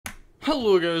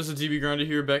Hello guys, it's DB Grinder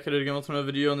here, back at it again with another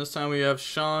video, and this time we have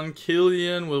Sean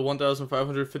Killian with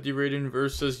 1,550 rating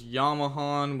versus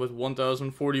Yamahan with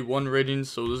 1,041 rating.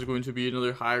 So this is going to be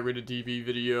another high rated DB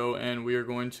video, and we are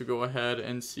going to go ahead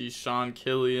and see Sean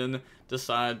Killian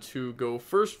decide to go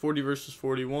first. 40 versus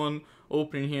 41.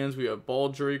 Opening hands, we have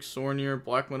Baldrake, Sornier,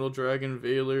 Black Metal Dragon,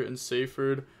 Valor, and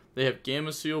Seyfried. They have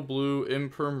Gamma Seal Blue,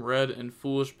 Imperm Red, and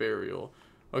Foolish Burial.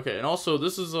 Okay, and also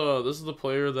this is the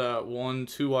player that won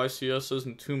 2 YCSs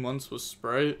in 2 months with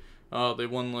Sprite. They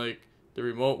won like the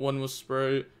remote one with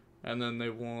Sprite, and then they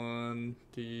won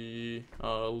the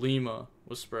Lima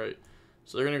with Sprite.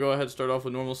 So they're gonna go ahead and start off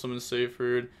with normal summon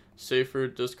Seyfried,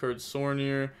 discard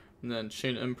Sornier, and then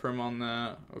chain Imperm on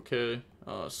that. Okay,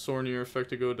 Sornier effect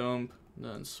to go dump. And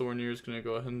then Sornier is gonna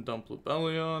go ahead and dump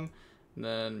Lubellion, and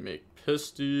then make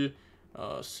Pisty,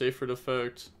 Seyfried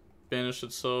effect. Banish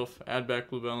itself, add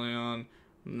back Lubellion,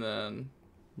 and then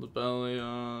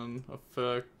Lubellion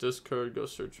effect, discard, go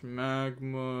search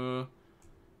Magma,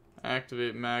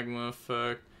 activate Magma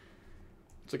effect.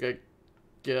 It's like I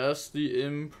guess the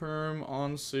Imperm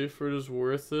on Seyfried is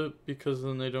worth it because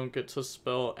then they don't get to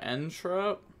spell End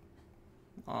Trap.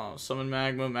 Summon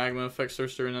Magma, Magma effect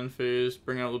search during end phase,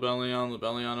 bring out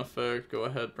Lubellion effect, go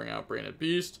ahead, bring out Brained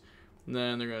Beast, and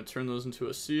then they're going to turn those into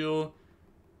a seal.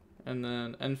 And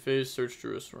then end phase, search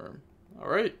Druid's Worm.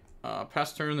 Alright,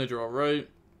 pass turn, they draw right,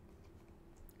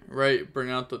 bring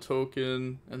out the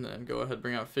token, and then go ahead,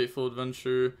 bring out Fateful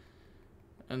Adventure,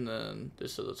 and then they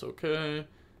said that's okay.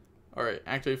 Alright,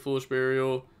 activate Foolish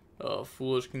Burial,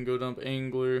 Foolish can go dump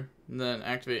Angler, and then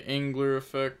activate Angler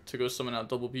effect to go summon out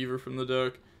double Beaver from the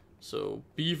deck. So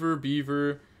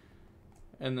Beaver,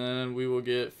 and then we will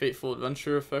get Fateful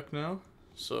Adventure effect now.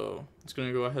 So it's going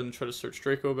to go ahead and try to search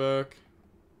Draco back.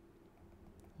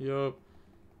 Yup.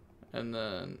 And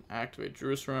then activate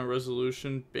Druid's Worm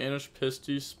Resolution, banish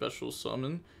Pisty, special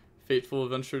summon, Fateful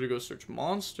Adventure to go search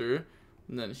monster,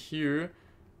 and then here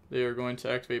they are going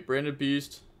to activate Branded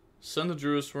Beast, send the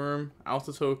Druid's Worm, out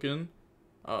the token.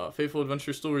 Fateful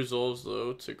Adventure still resolves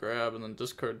though to grab, and then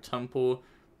discard Temple,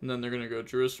 and then they're gonna go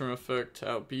Druid's Worm effect to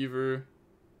out Beaver.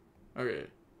 Okay,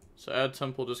 so add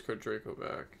Temple, discard Draco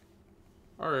back.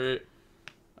 Alright.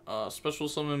 Special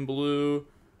summon blue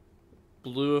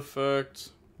effect,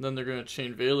 then they're going to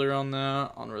chain Valor on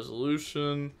that, on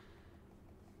resolution.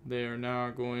 They are now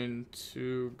going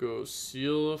to go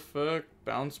seal effect,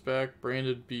 bounce back,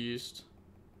 Branded Beast,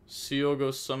 seal, go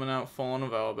summon out Fallen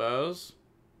of Albaz,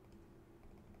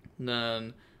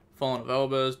 then Fallen of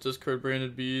Albaz, discard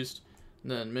Branded Beast,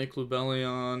 then make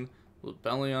Lubellion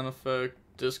effect,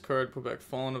 discard, put back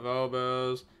Fallen of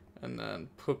Albaz, and then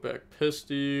put back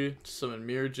Pisty, summon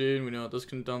Mirror Jade. We know this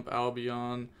can dump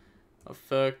Albion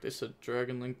effect. They said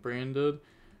Dragon Link branded.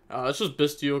 It's just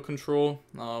Bystial control.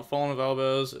 Fallen of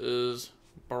Albaz is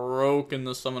broken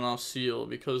the summon off seal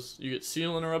because you get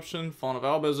seal interruption, Fallen of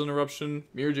Albaz interruption,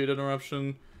 Mirror Jade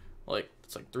interruption. Like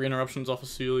it's like 3 interruptions off a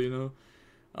seal, you know.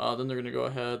 Then they're gonna go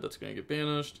ahead. That's gonna get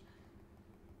banished.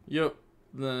 Yep.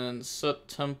 Then set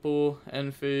Temple,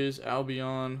 end phase,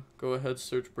 Albion. Go ahead,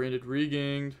 search Branded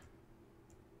Regained.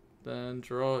 Then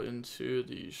draw into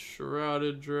the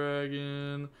Shrouded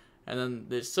Dragon. And then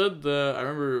they said that, I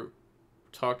remember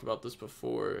talked about this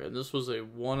before, and this was a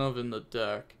one of in the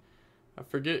deck. I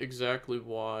forget exactly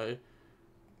why,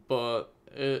 but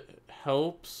it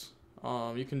helps.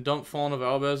 You can dump Fallen of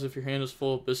Albaz if your hand is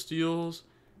full of Bystials,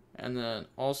 and then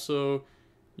also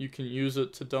you can use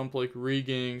it to dump like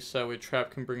Regain, so that way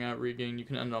Trap can bring out Regain. You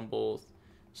can end on both.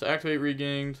 So activate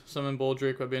Regained, summon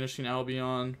Baldrake by banishing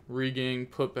Albion, Regain,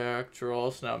 put back, draw,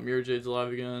 so now Mirror Jade's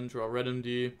alive again, draw Red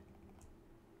MD.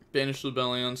 Banish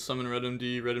Lubellion, summon Red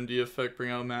MD effect, bring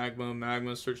out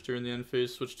Magma, search during the end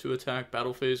phase, switch to attack,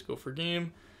 battle phase, go for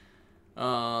game.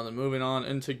 Then moving on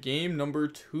into game number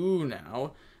 2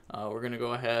 now. We're going to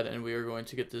go ahead and we are going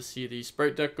to get to see the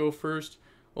Sprite deck go first.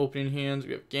 Opening hands,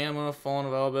 we have Gamma, Fallen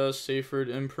of Albaz, Seyfried,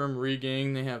 Imperm,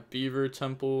 Regain. They have Beaver,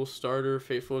 Temple, Starter,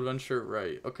 Fateful Adventure,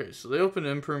 right. Okay, so they open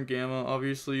Imperm, Gamma.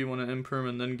 Obviously, you want to Imperm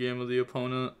and then Gamma the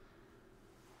opponent.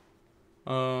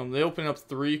 They open up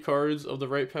 3 cards of the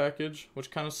right package,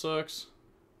 which kind of sucks.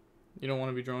 You don't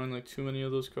want to be drawing like too many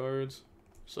of those cards.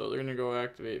 So they're going to go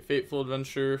activate Fateful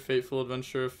Adventure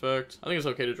effect. I think it's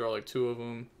okay to draw like 2 of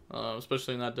them,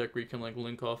 especially in that deck where you can like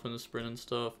link off in the sprint and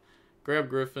stuff. Grab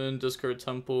Griffin, discard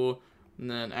Temple, and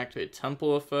then activate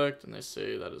Temple effect, and they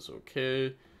say that is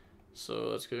okay.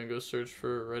 So that's going to go search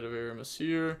for Rite of Aramis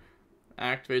here.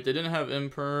 Activate. They didn't have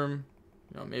Imperm.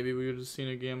 You know, maybe we would have seen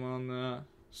a game on that.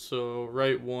 So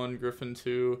right 1, Griffin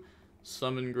 2,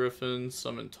 summon Griffin,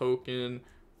 summon token,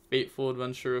 Fateful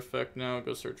Adventure effect now,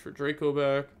 go search for Draco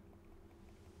back.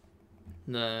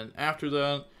 And then after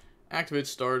that, activate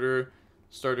starter.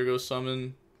 Starter goes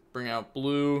summon, bring out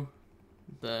blue.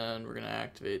 Then we're going to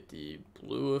activate the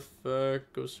blue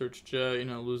effect. Go search Jet. You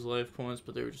know, lose life points,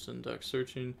 but they were just in deck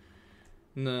searching.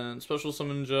 And then special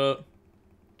summon Jet.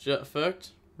 Jet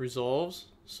effect resolves.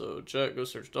 So Jet, go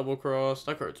search double cross.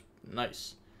 That card's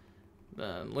nice.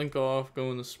 Then link off,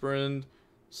 go in the sprint.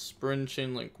 Sprint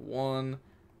chain link 1.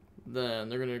 Then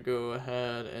they're going to go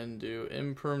ahead and do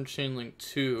imperm chain link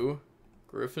 2.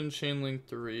 Griffin chain link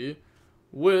 3.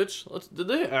 Which, did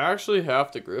they actually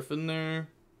have the Griffin there?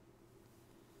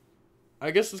 I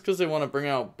guess it's because they want to bring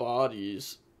out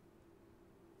bodies.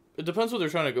 It depends what they're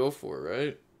trying to go for,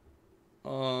 right?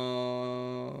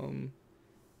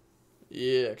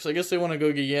 Yeah, because I guess they want to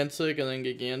go Gigantic and then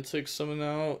Gigantic summon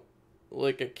out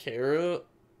like a carrot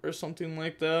or something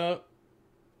like that.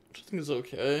 Which I think is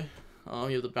okay.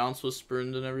 You have the bounce with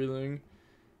sprint and everything.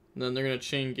 And then they're going to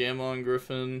chain Gamma and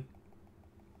Griffin.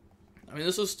 I mean,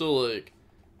 this is still like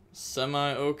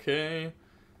semi-okay.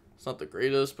 It's not the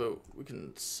greatest, but we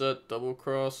can set double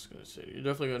cross. You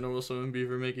definitely got normal summon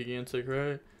Beaver, make Gigantic,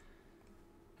 right?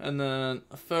 And then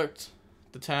effect,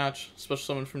 detach, special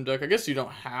summon from deck. I guess you don't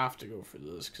have to go for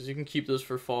this because you can keep this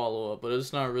for follow up, but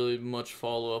it's not really much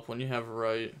follow up when you have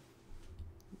right.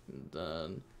 And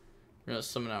then we're gonna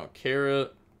summon out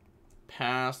Carrot,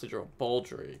 pass to draw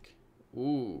Baldrake.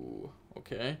 Ooh,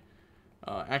 okay.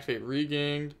 Activate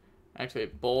Regained,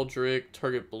 activate Baldrake,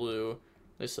 target blue.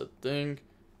 They said think.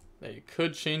 They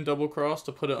could chain double cross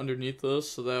to put it underneath this,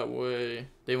 so that way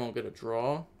they won't get a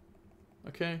draw.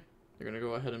 Okay, they're gonna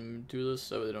go ahead and do this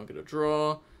so they don't get a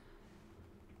draw.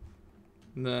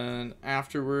 And then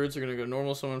afterwards, they're gonna go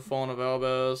normal summon Fallen of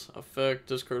Albaz, effect,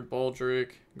 discard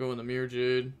Baldrake, go in the Mirror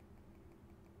Jade,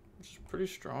 which is pretty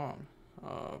strong.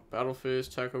 Battle phase,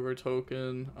 attack over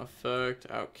token, effect,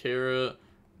 out Carrot,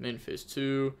 main phase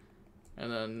 2,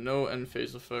 and then no end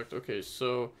phase effect. Okay,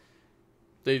 so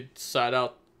they side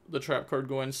out the trap card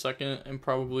going second and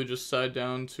probably just side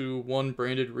down to 1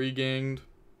 branded Regained.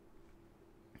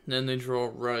 And then they draw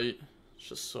right. It's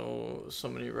just so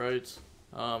many rights.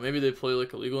 Maybe they play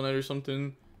like a Legal Knight or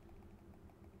something.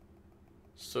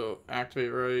 So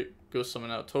activate right, go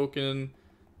summon out token,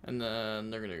 and then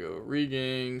they're gonna go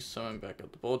Regain, summon back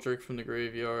out the Baldrake from the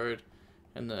graveyard,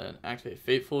 and then activate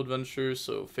Fateful Adventure.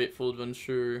 So Fateful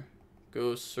Adventure,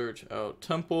 go search out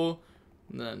Temple,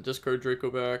 and then discard Draco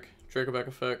back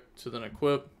effect to then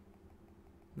equip,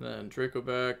 and then Draco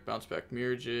back, bounce back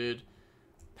Mirror Jade,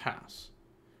 pass.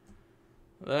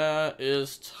 That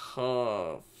is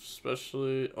tough,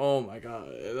 especially, oh my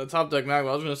god, the top deck Magma,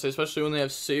 I was going to say, especially when they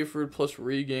have Seyfried plus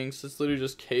Reganks, it's literally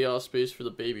just chaos space for the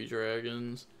baby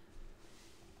dragons.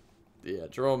 Yeah,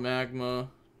 draw Magma,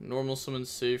 normal summon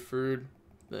Seyfried,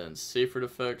 then Seyfried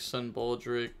effect, send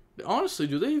Baldrake. Honestly,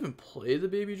 do they even play the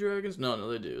baby dragons? No,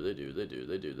 they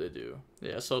do.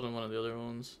 Yeah, I saw them in one of the other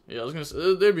ones. Yeah, I was going to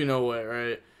say, there'd be no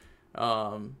way,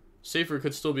 right? Seyfried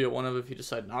could still be a 1-of if you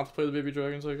decide not to play the baby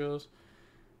dragons, I guess.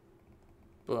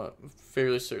 But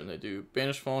fairly certain they do.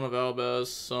 Banish Fallen of Albaz,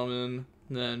 summon,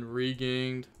 then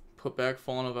Regained, put back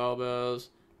Fallen of Albaz,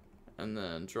 and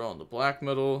then draw on the black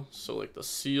metal. So like the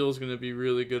seal is going to be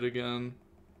really good again.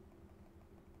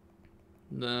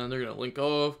 And then they're going to link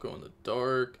off, go in the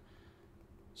dark.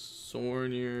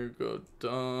 Sornier, go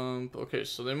dump. Okay,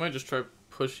 so they might just try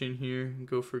pushing here and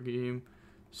go for game.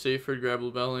 Seyfried, grab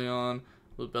Lebellion.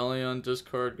 Lebellion,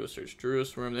 discard, go search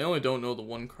Druid's Worm. They only don't know the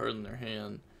 1 card in their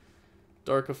hand.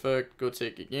 Dark effect, go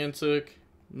take Gigantic,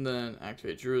 and then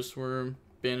activate Druid's Worm,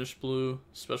 banish blue,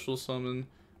 special summon,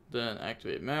 then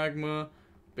activate Magma,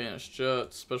 banish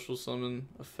Jet, special summon,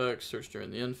 effect, search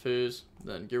during the end phase,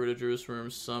 then get rid of Druid's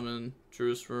Worm, summon,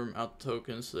 Druid's Worm, out the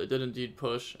token, so they did indeed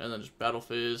push, and then just battle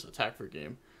phase, attack for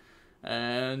game.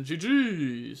 And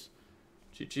GG's!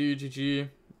 GG.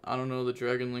 I don't know, the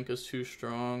Dragon Link is too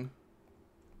strong.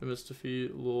 I missed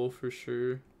defeat, lol for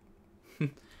sure.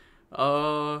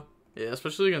 Yeah,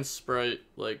 especially against Sprite,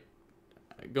 like,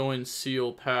 going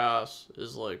seal pass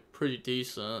is, like, pretty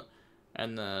decent.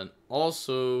 And then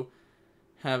also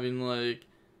having, like,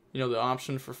 you know, the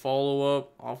option for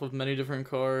follow-up off of many different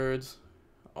cards,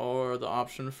 or the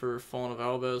option for Fallen of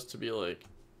Albaz to be, like,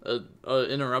 a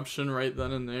interruption right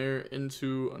then and there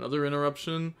into another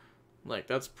interruption. Like,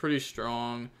 that's pretty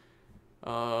strong.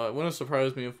 It wouldn't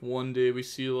surprise me if one day we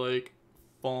see, like,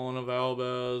 Fallen of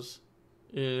Albaz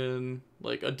in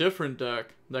like a different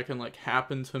deck that can like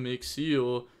happen to make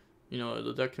seal. You know,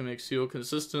 the deck can make seal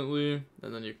consistently,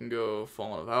 and then you can go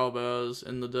Fallen of Albaz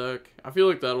in the deck. I feel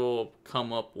like that'll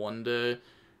come up one day.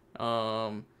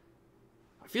 I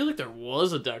feel like there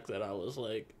was a deck that I was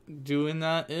like doing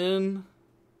that in,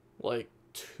 like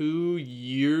 2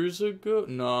 years ago?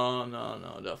 No,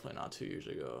 definitely not 2 years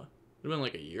ago. It would have been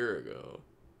like a year ago.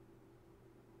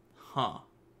 Huh.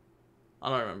 I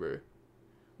don't remember.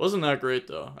 Wasn't that great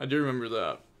though. I do remember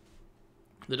that.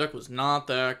 The deck was not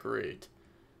that great.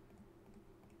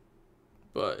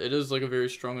 But it is like a very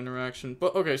strong interaction.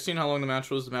 But okay, seeing how long the match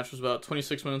was about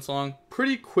 26 minutes long.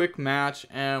 Pretty quick match.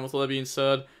 And with all that being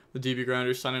said, the DB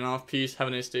Grinder signing off. Peace. Have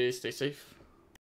a nice day. Stay safe.